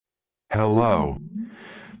Hello.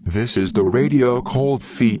 This is the Radio Cold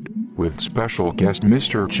Feet with special guest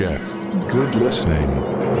Mr. Jeff. Good listening.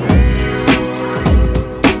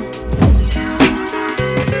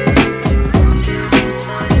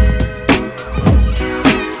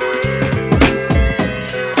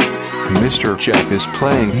 Mr. Jeff is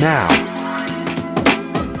playing now.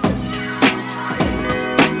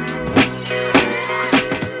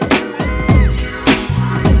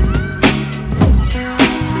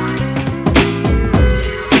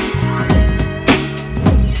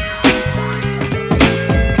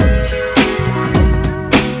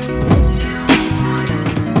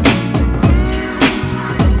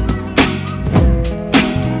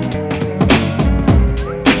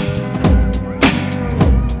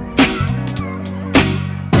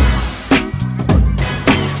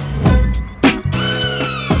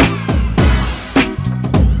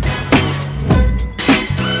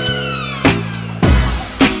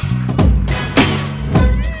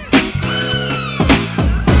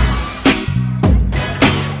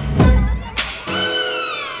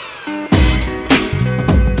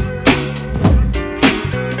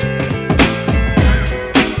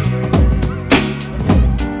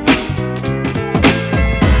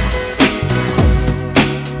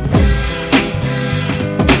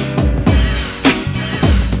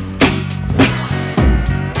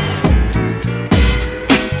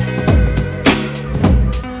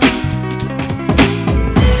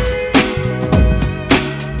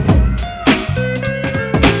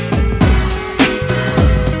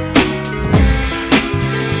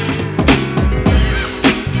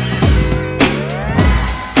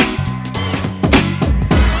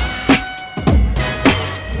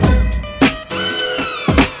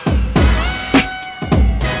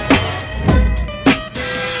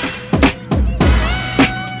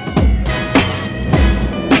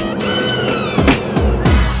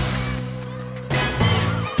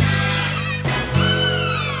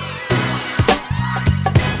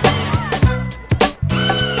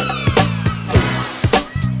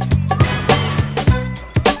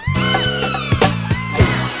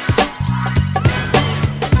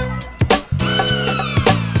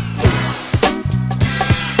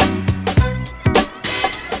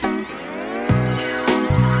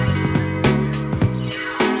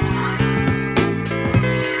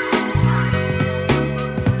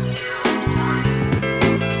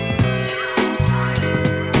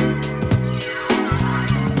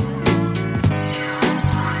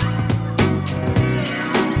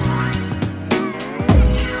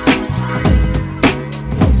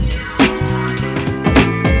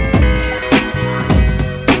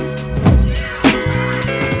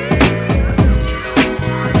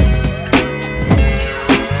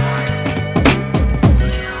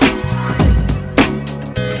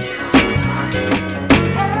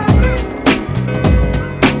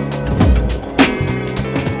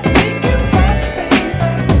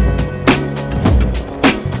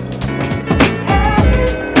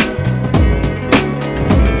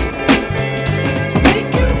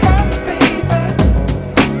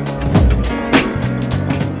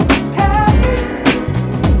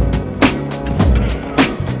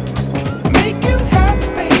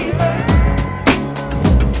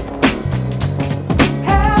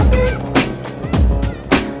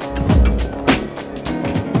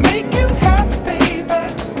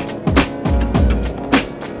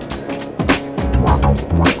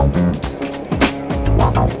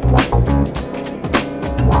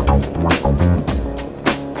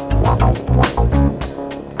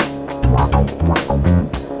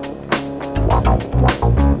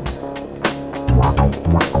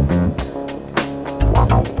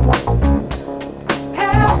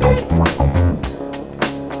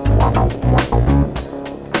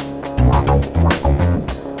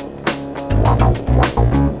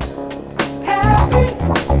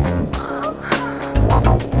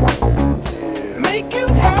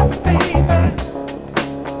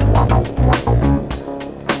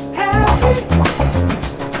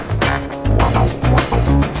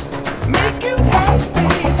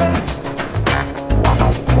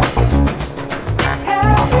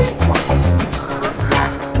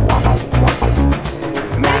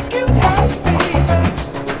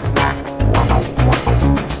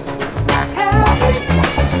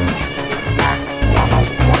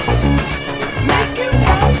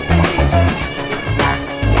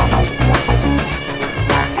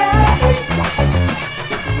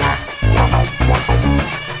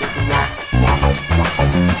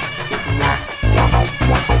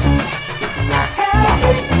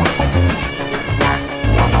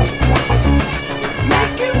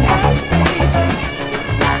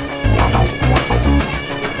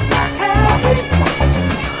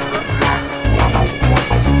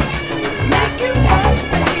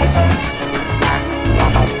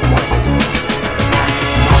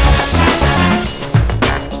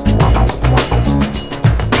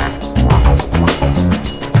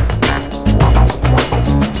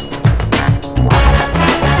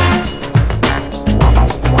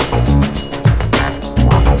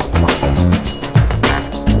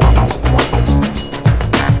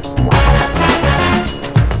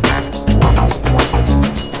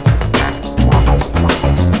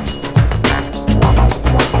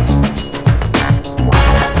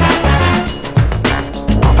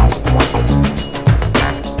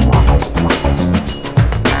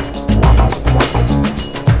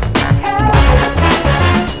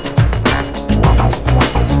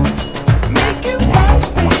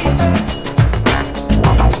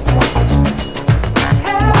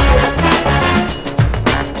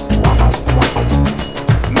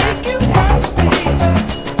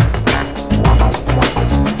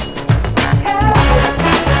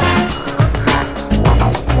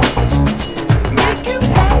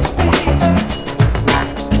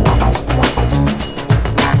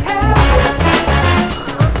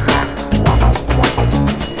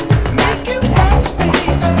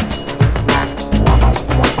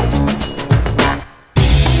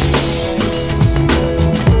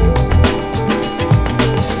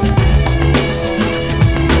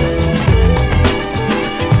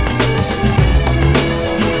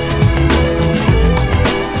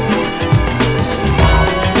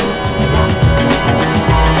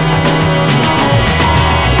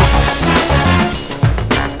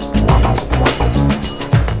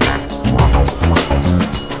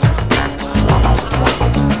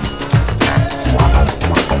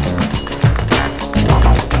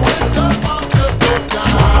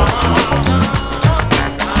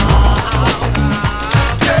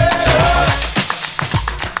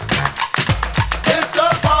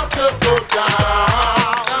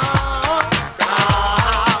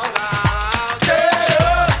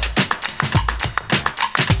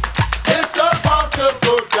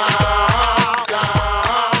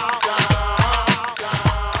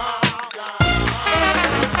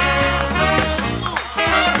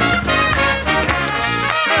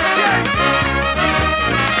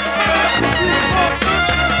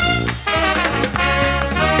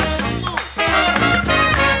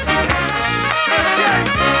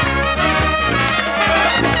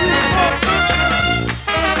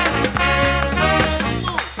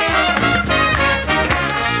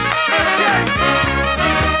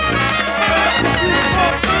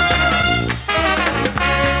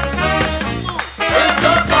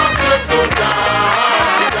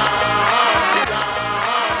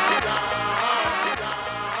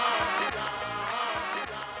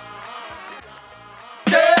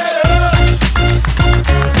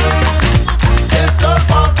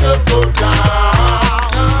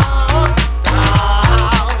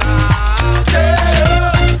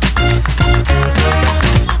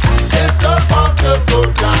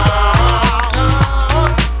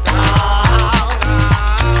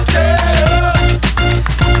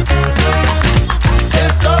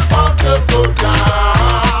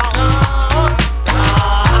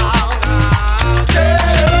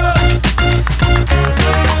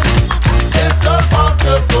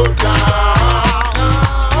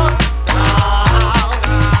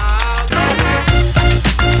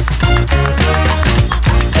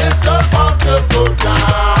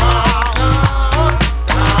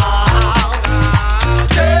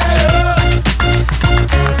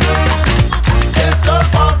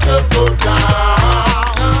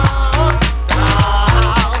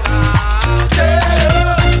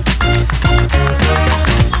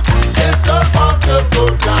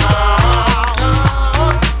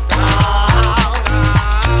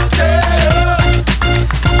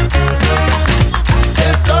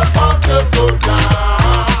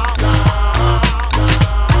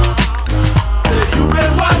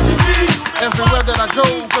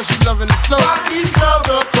 show, cause you loving the flow. We love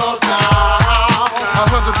the cross now.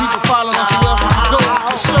 100 people following us wherever we go.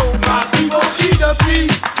 The show, my people keep the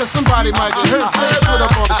beat. Cause somebody might get hurt, fans put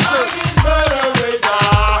up on the shirt.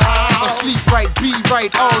 And sleep right, be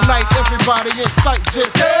right all night. Everybody in sight,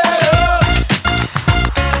 just get up.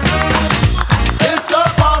 It's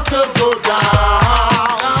about to go down.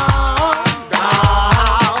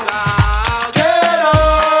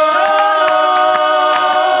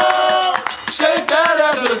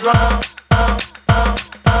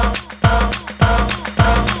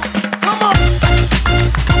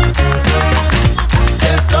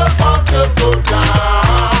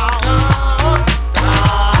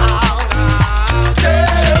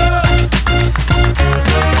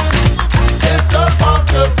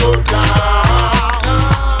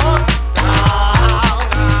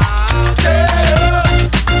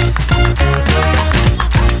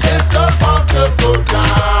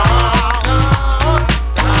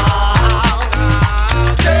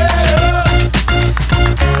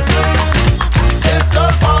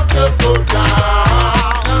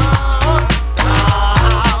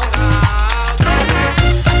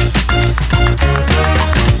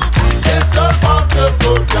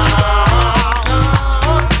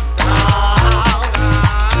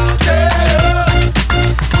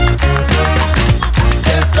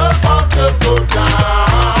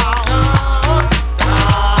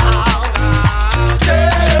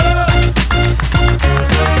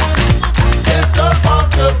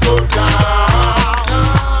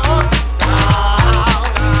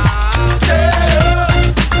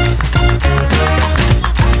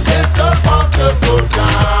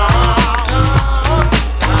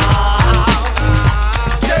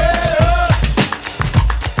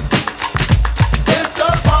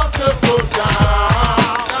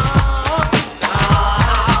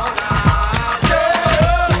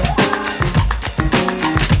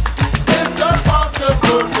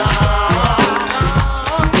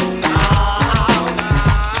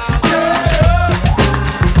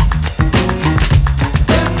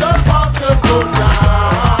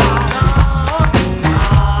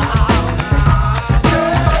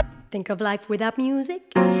 Think of life without music,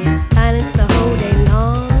 silence the whole day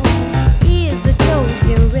long. Ears that don't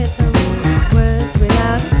hear rhythm, words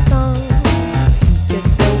without a song. Just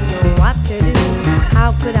don't know what to do.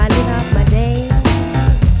 How could I live out my day?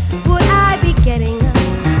 Would I be getting up,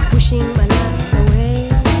 pushing my life away?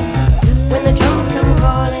 When the drums come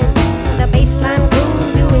calling, the bass line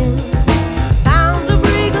pulls you in. Sounds of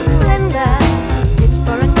regal splendor, fit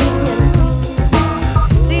for a king and a queen.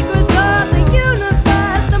 Secrets of the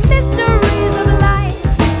universe, the mysteries of life,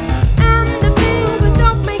 and the things that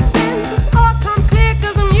don't make sense all come clear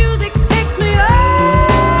 'cause the music takes me over.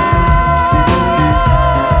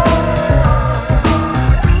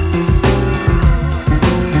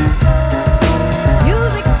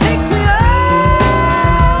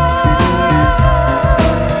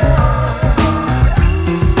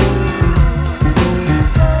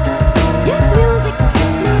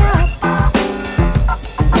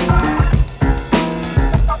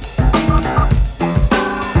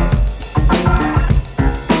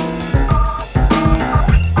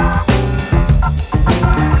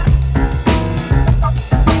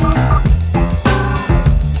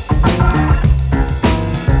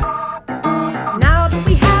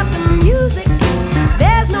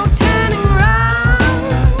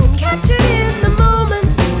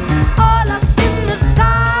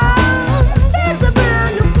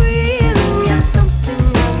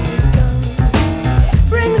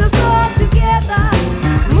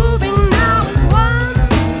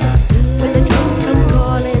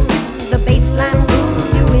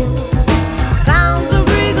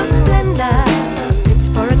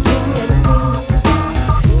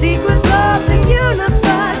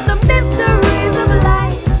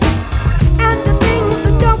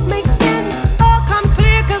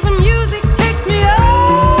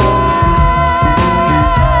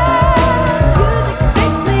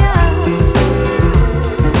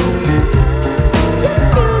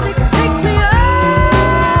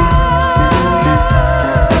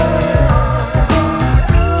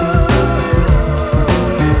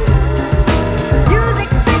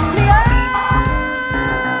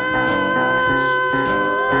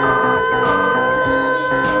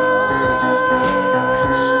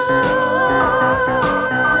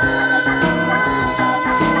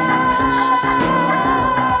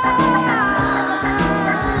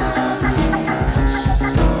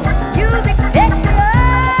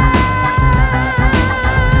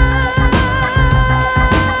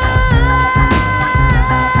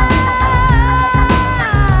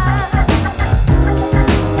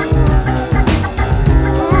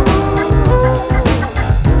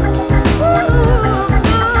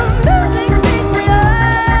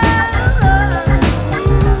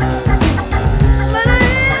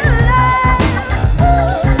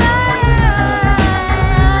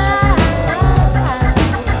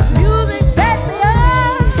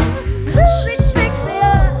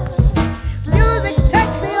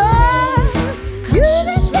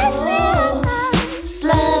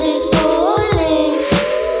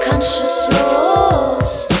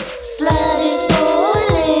 rolls, blood is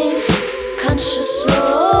boiling, conscious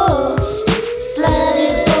rolls, blood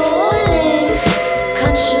is boiling,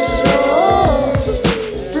 conscious rolls,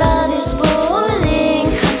 blood is boiling,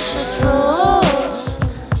 conscious rolls,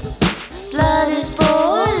 blood is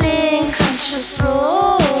boiling, conscious rolls.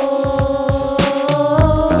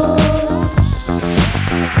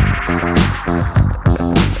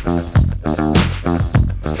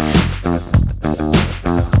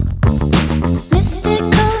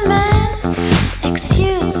 Mystical man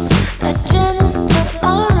exudes a gentle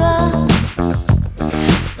aura.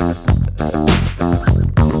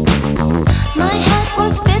 My head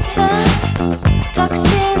was bitter,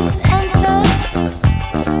 toxins entered.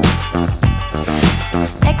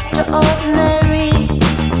 Extraordinary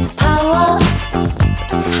power,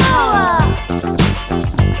 power.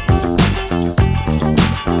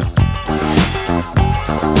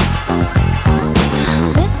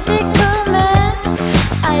 Mystical man,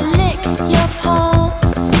 I lick your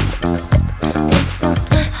pulse.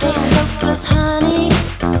 They soak with honey.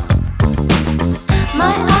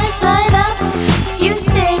 My eyes light up. You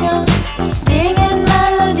sing a stinging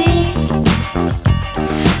melody.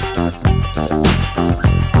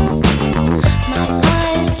 My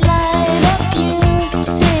eyes light up. You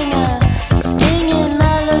sing a stinging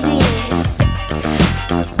melody.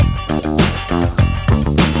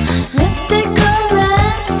 Mystical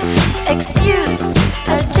man exudes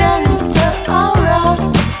a gentle aura.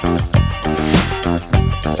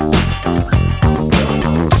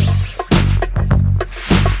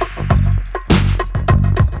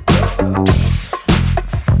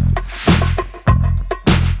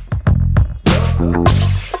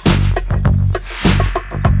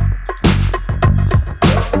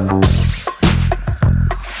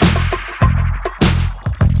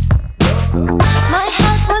 My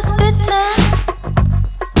heart was bitter.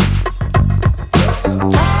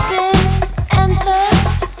 Toxins entered.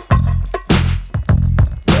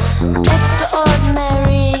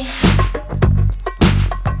 Extraordinary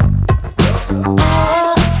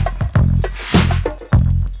power.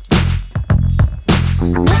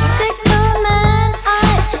 Mystical man, I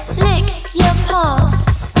lick your pulse.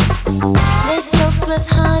 They soak with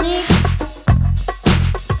honey.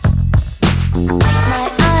 My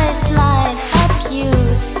eyes light up, you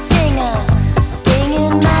sing a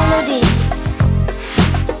stinging melody.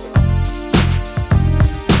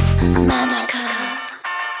 Magical.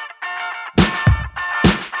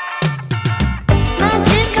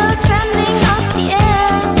 Magical trembling of the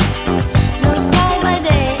air. No sky by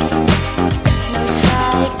day, no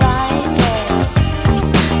sky by day.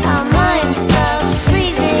 Our minds are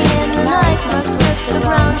freezing in the night, must whip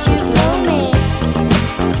around. You blow me,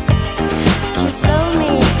 you blow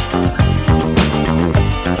me,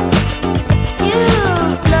 you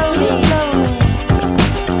blow me, you blow me.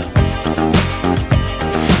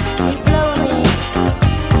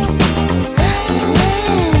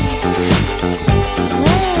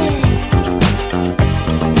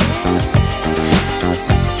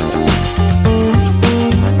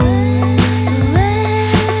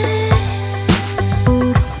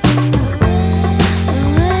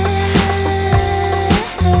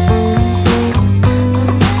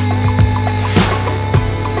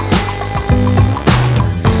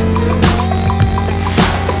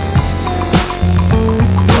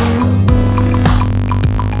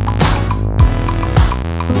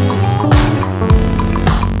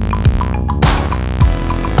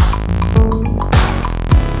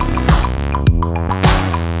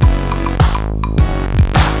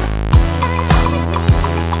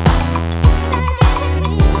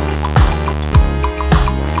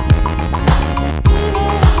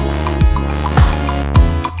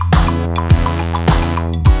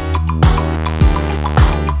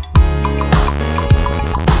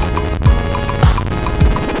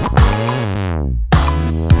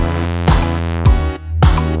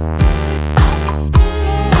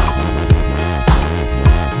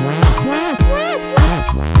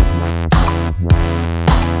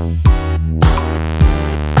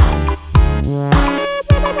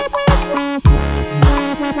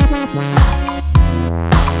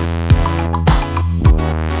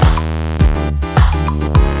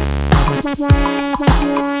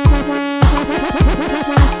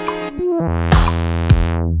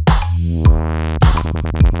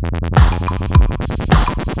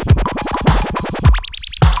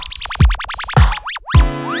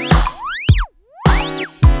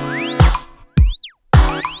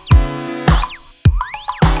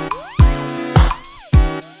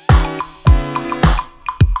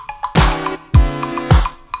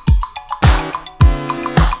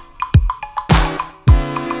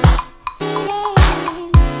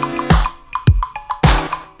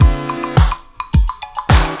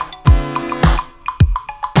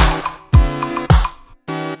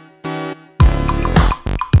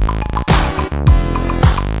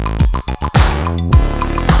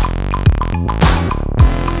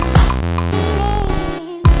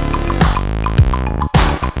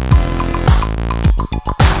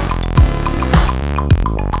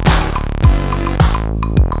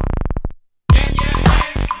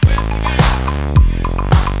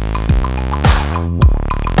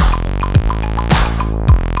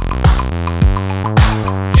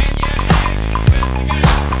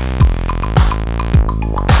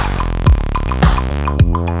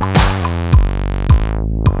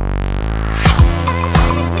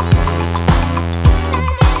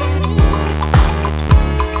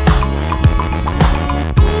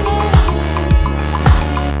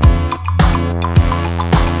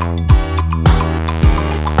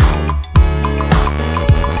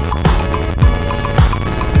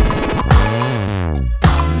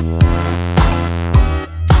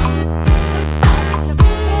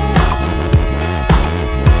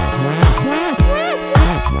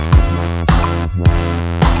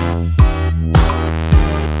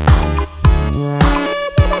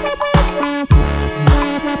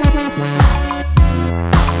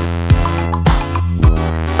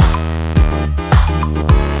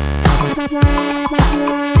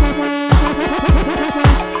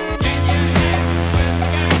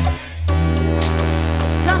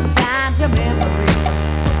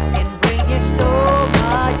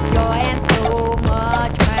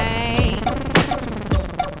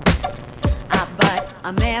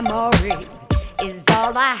 A memory is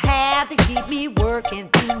all I have to keep me working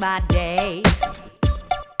through my day.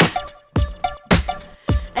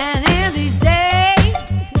 And in these days,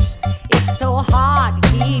 it's so hard to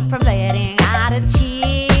keep from letting out a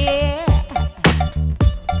tear.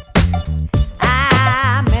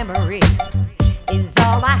 Memory is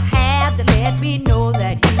all I have to let me know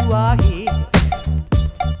that you are here.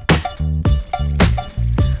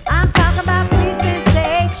 I'm talking about these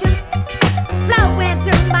sensations flowing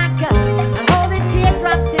through my guts. I'm holding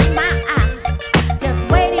teardrops in my eyes, just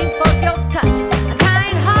waiting for your touch. I'm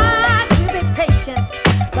trying hard to be patient,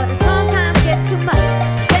 but it sometimes gets too much.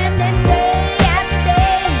 Spending day after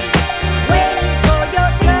day, waiting for your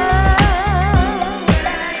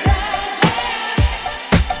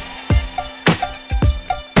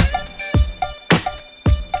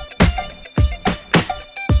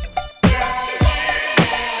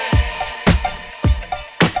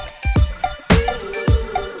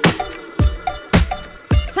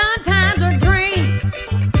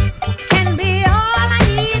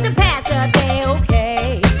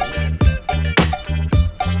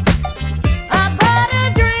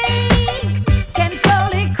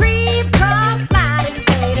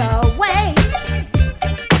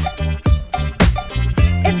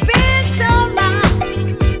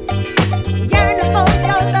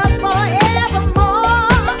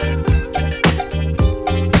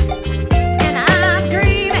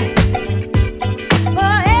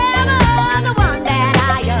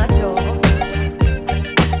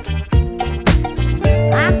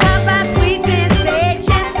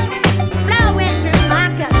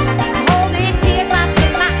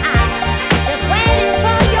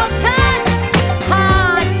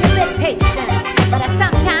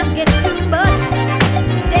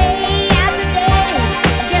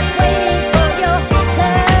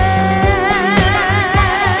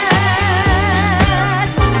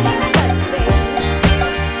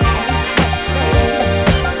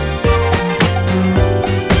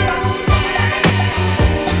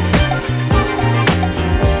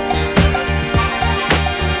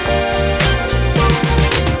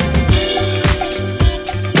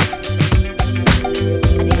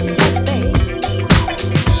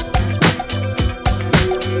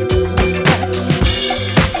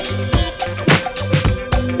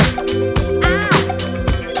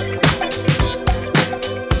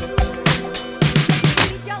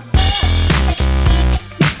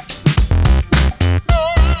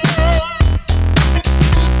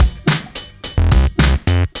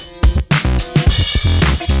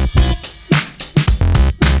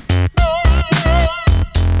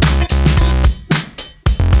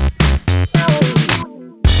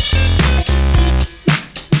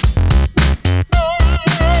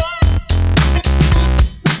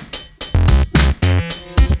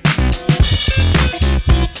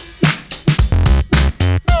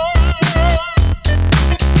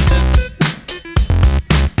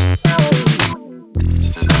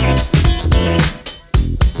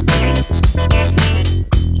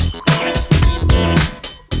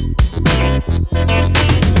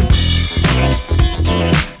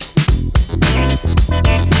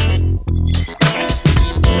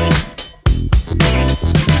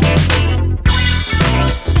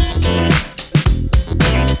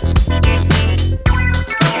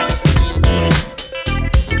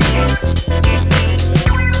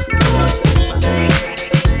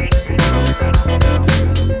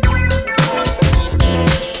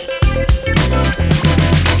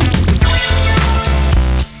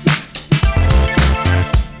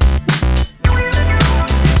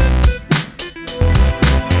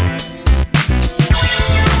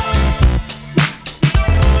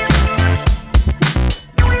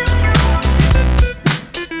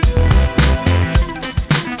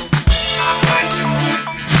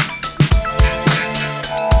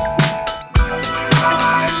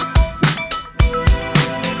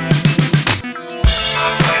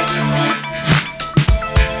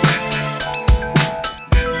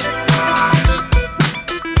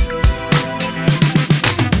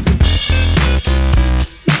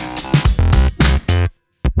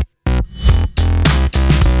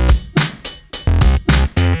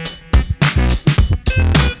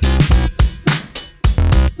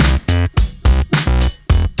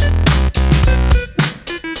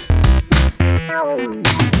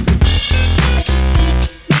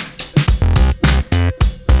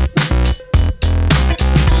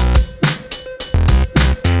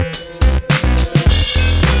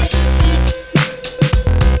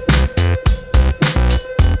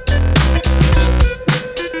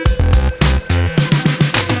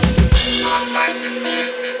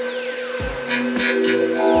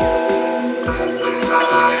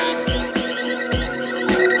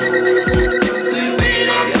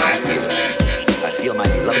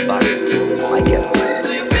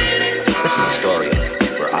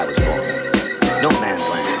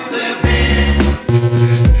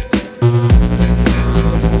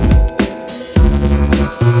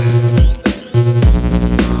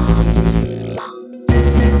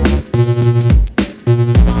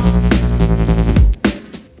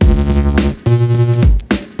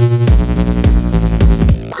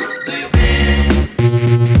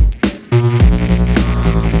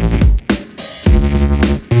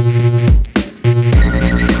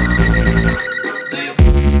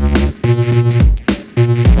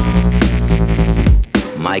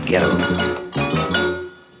ghetto.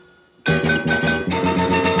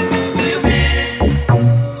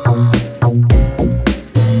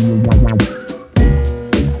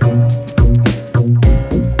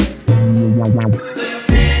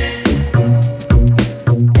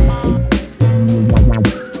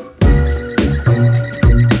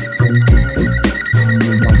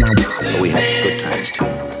 But we had good times too.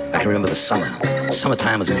 I can remember the summer.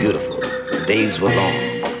 Summertime was beautiful. The days were long.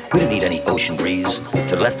 We didn't need any ocean breeze.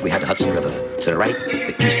 To the left, we had the Hudson River. To the right,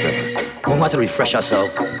 the East River. When we wanted to refresh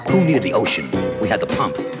ourselves, who needed the ocean? We had the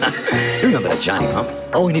pump. You remember that Johnny pump?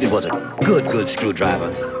 All we needed was a good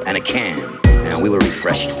screwdriver and a can. And we were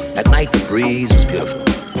refreshed. At night, the breeze was beautiful.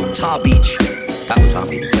 Tar Beach, that was our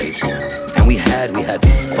meeting place. And we had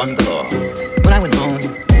fun galore. When I went home,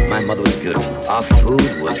 my mother was beautiful. Our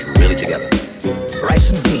food was really together.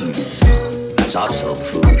 Rice and beans, that's our soul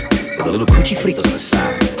food. With a little coochie fritos on the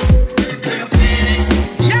side.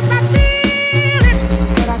 Yes, I feel it,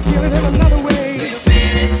 but I feel it in another way.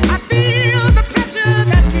 I feel the pressure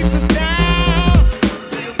that keeps us down.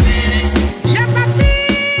 Yes, I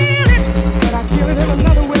feel it, but I feel it in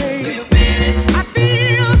another way. I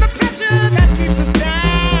feel the pressure that keeps us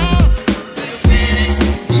down.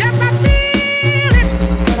 Yes, I feel it,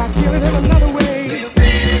 but I feel it in another way.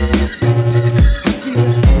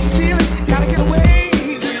 I feel it, gotta get away.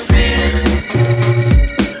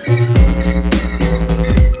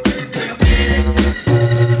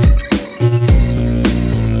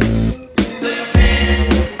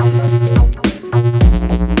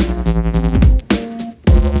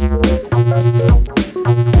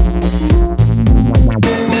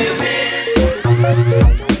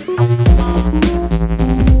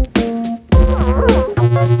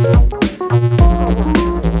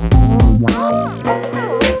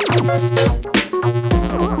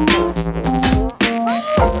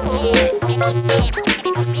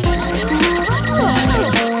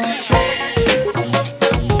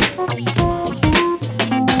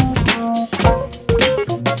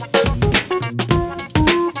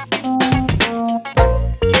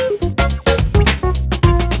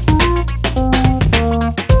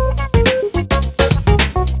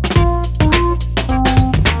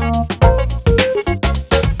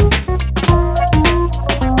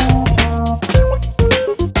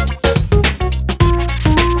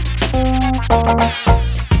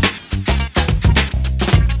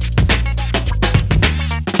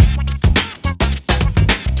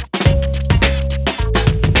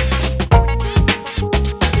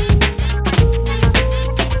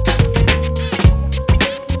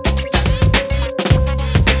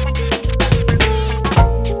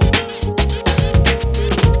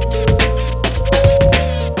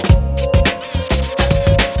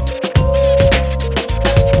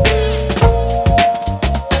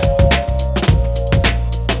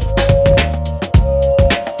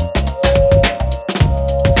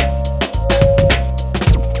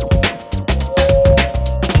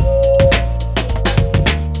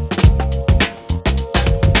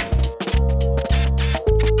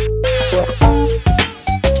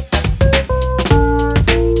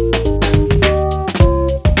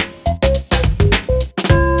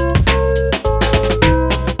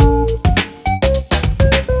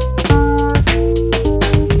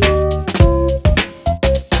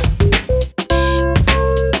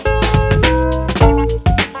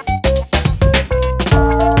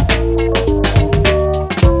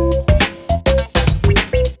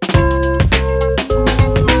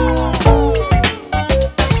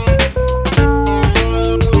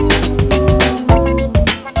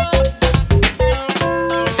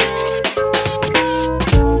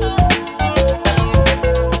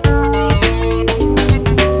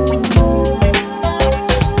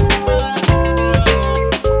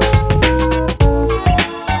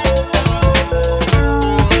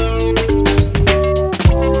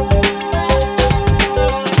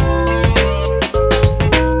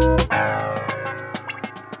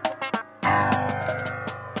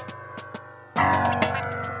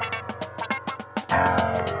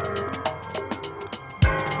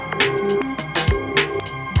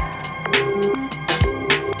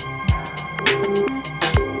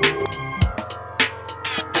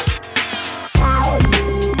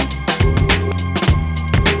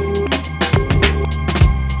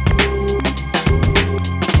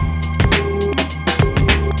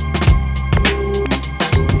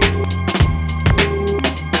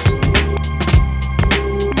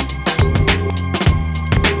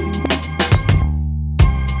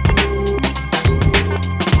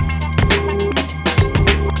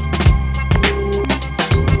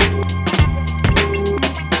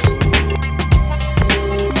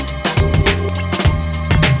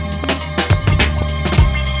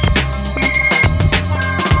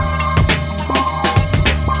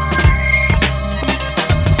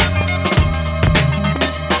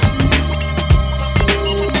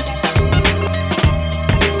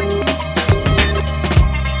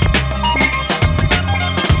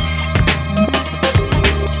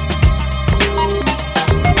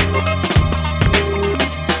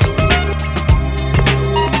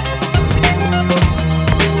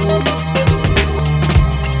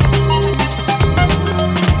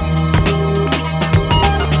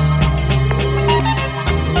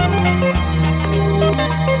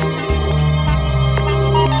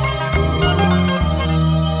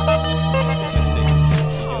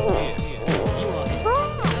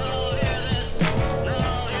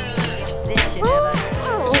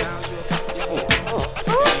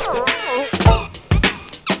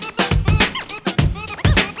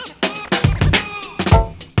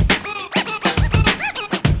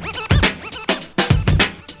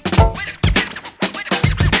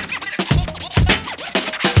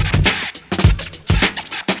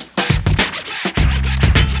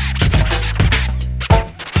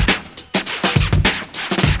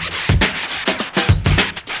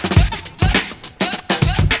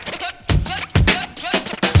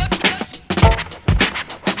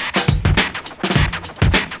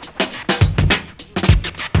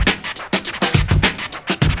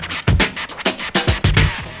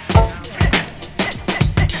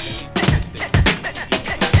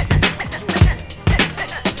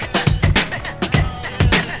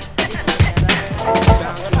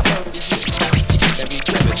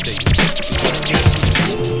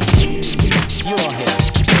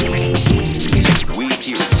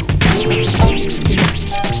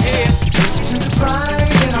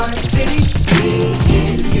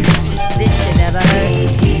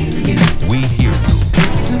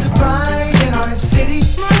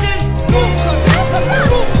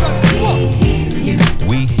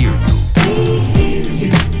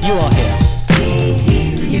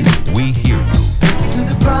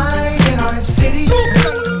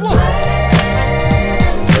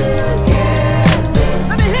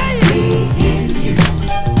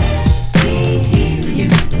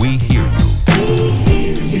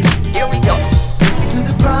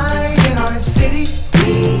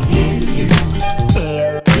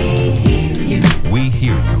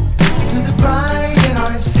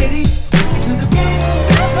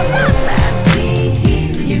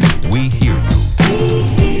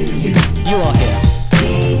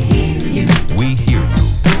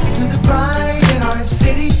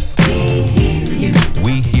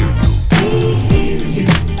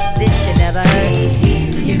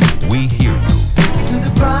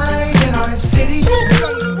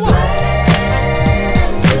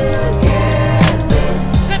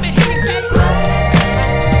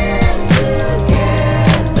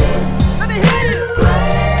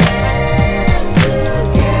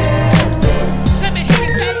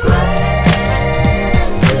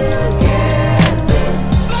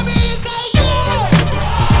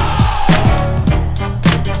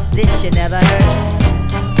 This you never heard.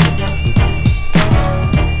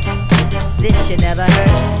 This you never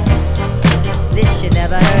heard. This you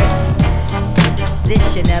never heard.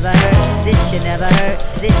 This you never heard. This you never heard.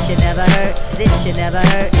 This you never heard. This you never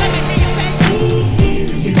heard.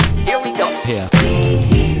 Here we go. Here.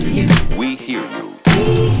 We hear you.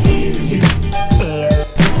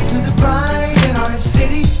 To the pride in our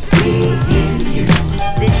city.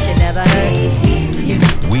 This you never heard.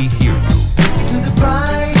 We hear you. To the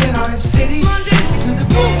pride in our city. To the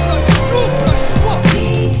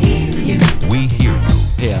We hear you.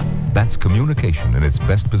 Here. That's communication in its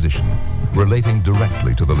best position, relating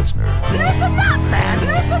directly to the listener. Listen up, man.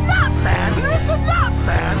 Listen up, man. Listen up,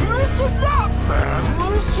 man. Listen up, man.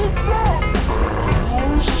 Listen up. Listen up.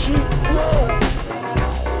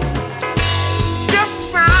 Just the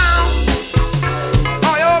sound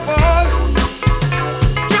of your voice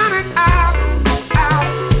drowning out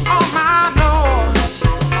all my noise.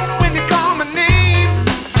 When you call my name,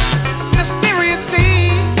 mysteriously,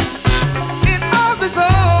 it all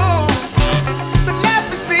dissolves. So let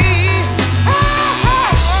me see. Oh,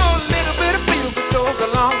 a little bit of feel that goes a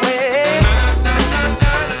long way.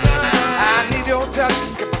 I need your touch to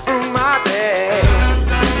get through my day.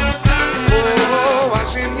 Oh,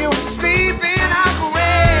 watching you sleeping out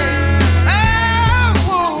away.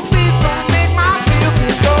 Oh, please don't make my feel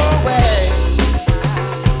good go away.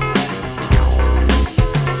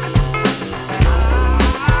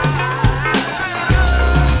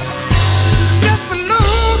 Just the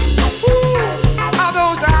look of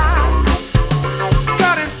those eyes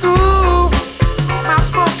cutting through my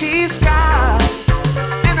smoky skies,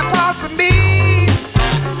 and the parts of me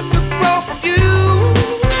that grow from you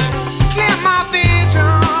clear my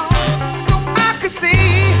vision so I can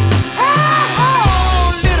see. Oh,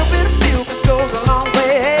 a little bit of feel that goes a long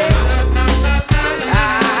way.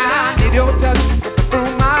 I need your touch to get me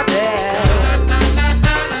through my day.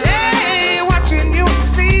 Hey, watching you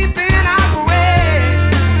sleeping out away.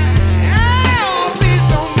 Oh, please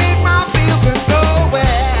don't make my feel good go away.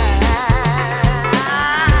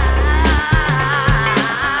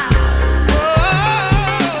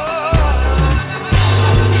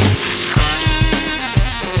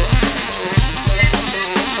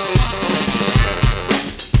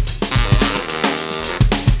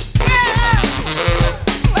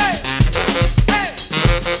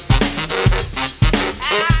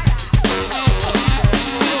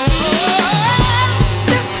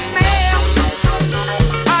 Just the smell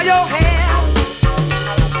of your hair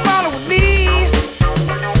following me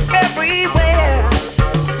everywhere.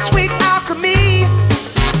 Sweet alchemy,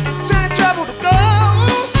 turning trouble to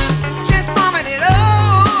gold, transforming it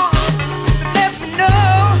all. Just to let me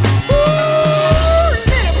know, ooh,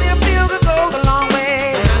 little bit of feel that goes a long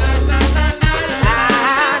way.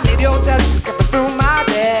 I need your touch to get me through my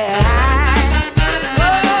day.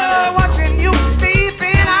 Oh, watching you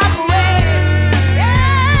sleeping out away.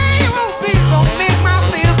 Yeah, oh, please don't make my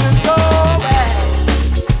feel good go away.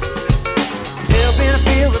 Little bit of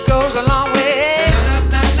feel that goes a long way.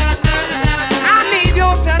 I need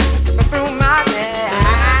your touch to get me through my day.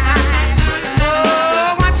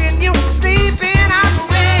 Oh, watching you sleeping out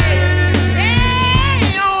away.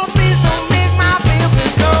 Yeah, oh, please don't make my feel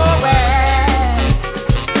good go away.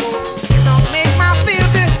 Please don't make my feel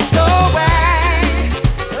good go away.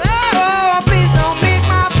 Oh, please don't make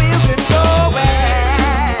my feel good go away.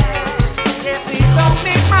 Yeah, please don't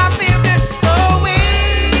make my feel good go away.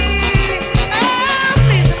 Oh,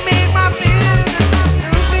 please don't make my feel good.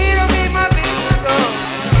 Please don't make my feel good go.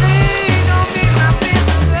 Please don't make my feel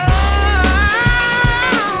good go.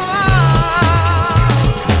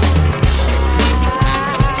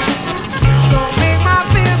 Don't make my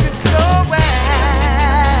feel good go away.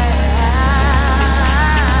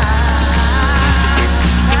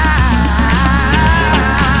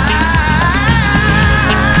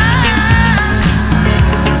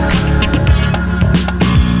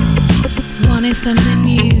 Wanting something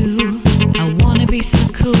new, I wanna be so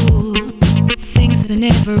cool. Things are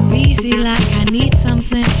never easy, like I need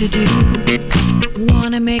something to do.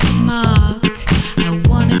 Wanna make a mark, I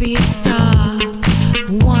wanna be a star.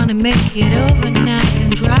 Wanna make it overnight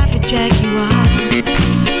and drive a Jaguar.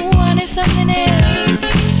 Wanted something else,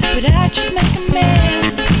 but I just make a mess.